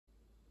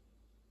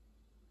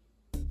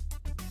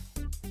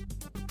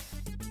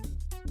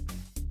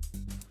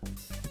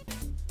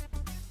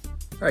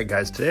Alright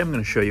guys, today I'm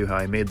going to show you how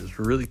I made this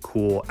really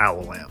cool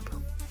owl lamp.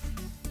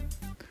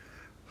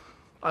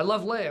 I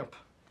love lamp.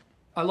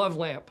 I love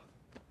lamp.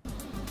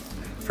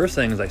 First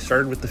thing is I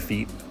started with the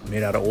feet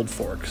made out of old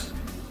forks,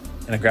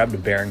 and I grabbed a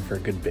bearing for a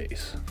good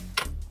base.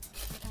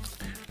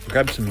 I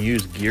grabbed some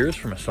used gears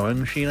from a sewing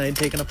machine I had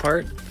taken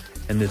apart,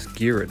 and this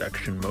gear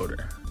reduction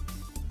motor.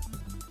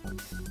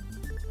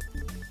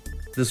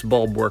 This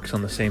bulb works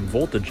on the same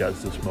voltage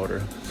as this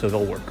motor, so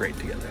they'll work great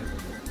together.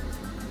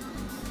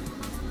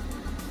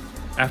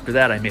 After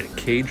that, I made a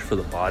cage for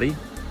the body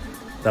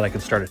that I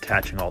can start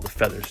attaching all the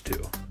feathers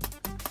to.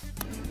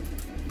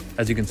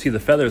 As you can see, the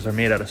feathers are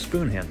made out of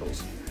spoon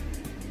handles,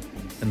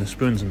 and the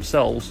spoons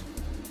themselves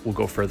will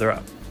go further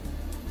up.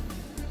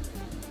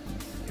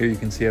 Here you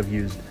can see I've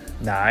used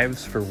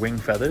knives for wing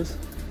feathers.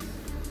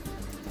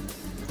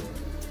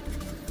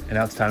 And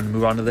now it's time to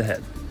move on to the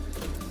head.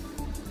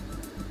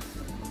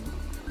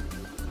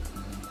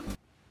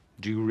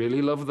 Do you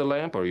really love the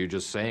lamp, or are you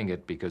just saying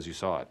it because you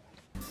saw it?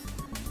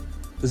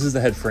 This is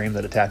the head frame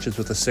that attaches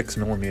with a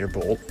 6mm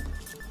bolt.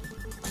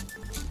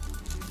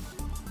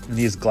 And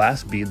these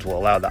glass beads will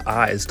allow the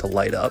eyes to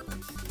light up.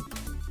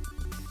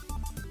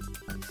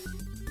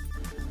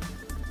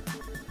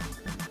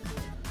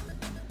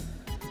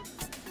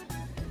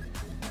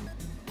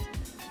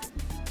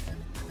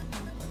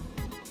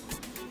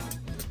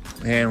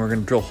 And we're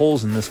going to drill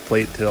holes in this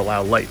plate to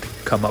allow light to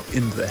come up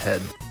into the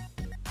head.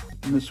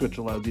 And this switch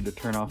allows you to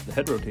turn off the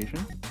head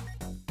rotation.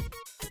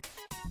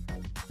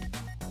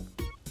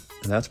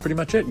 And that's pretty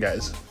much it,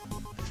 guys.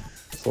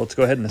 So let's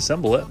go ahead and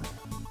assemble it.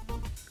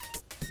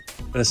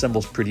 It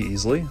assembles pretty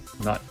easily,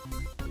 not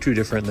too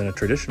different than a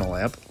traditional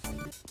lamp.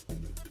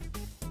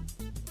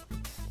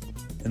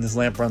 And this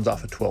lamp runs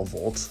off of 12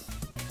 volts.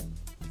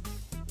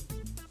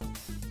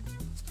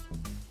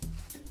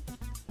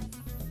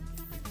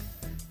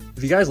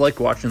 If you guys like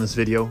watching this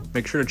video,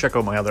 make sure to check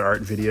out my other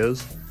art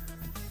videos.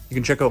 You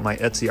can check out my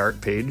Etsy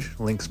art page,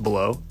 links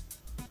below.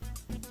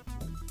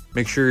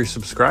 Make sure you're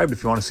subscribed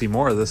if you want to see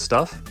more of this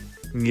stuff.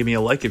 You can give me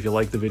a like if you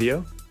like the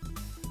video.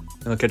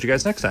 And I'll catch you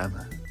guys next time.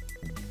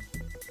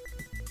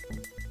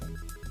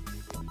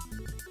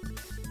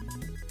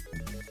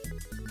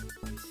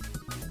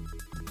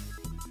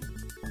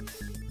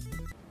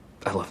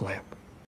 I love lamp.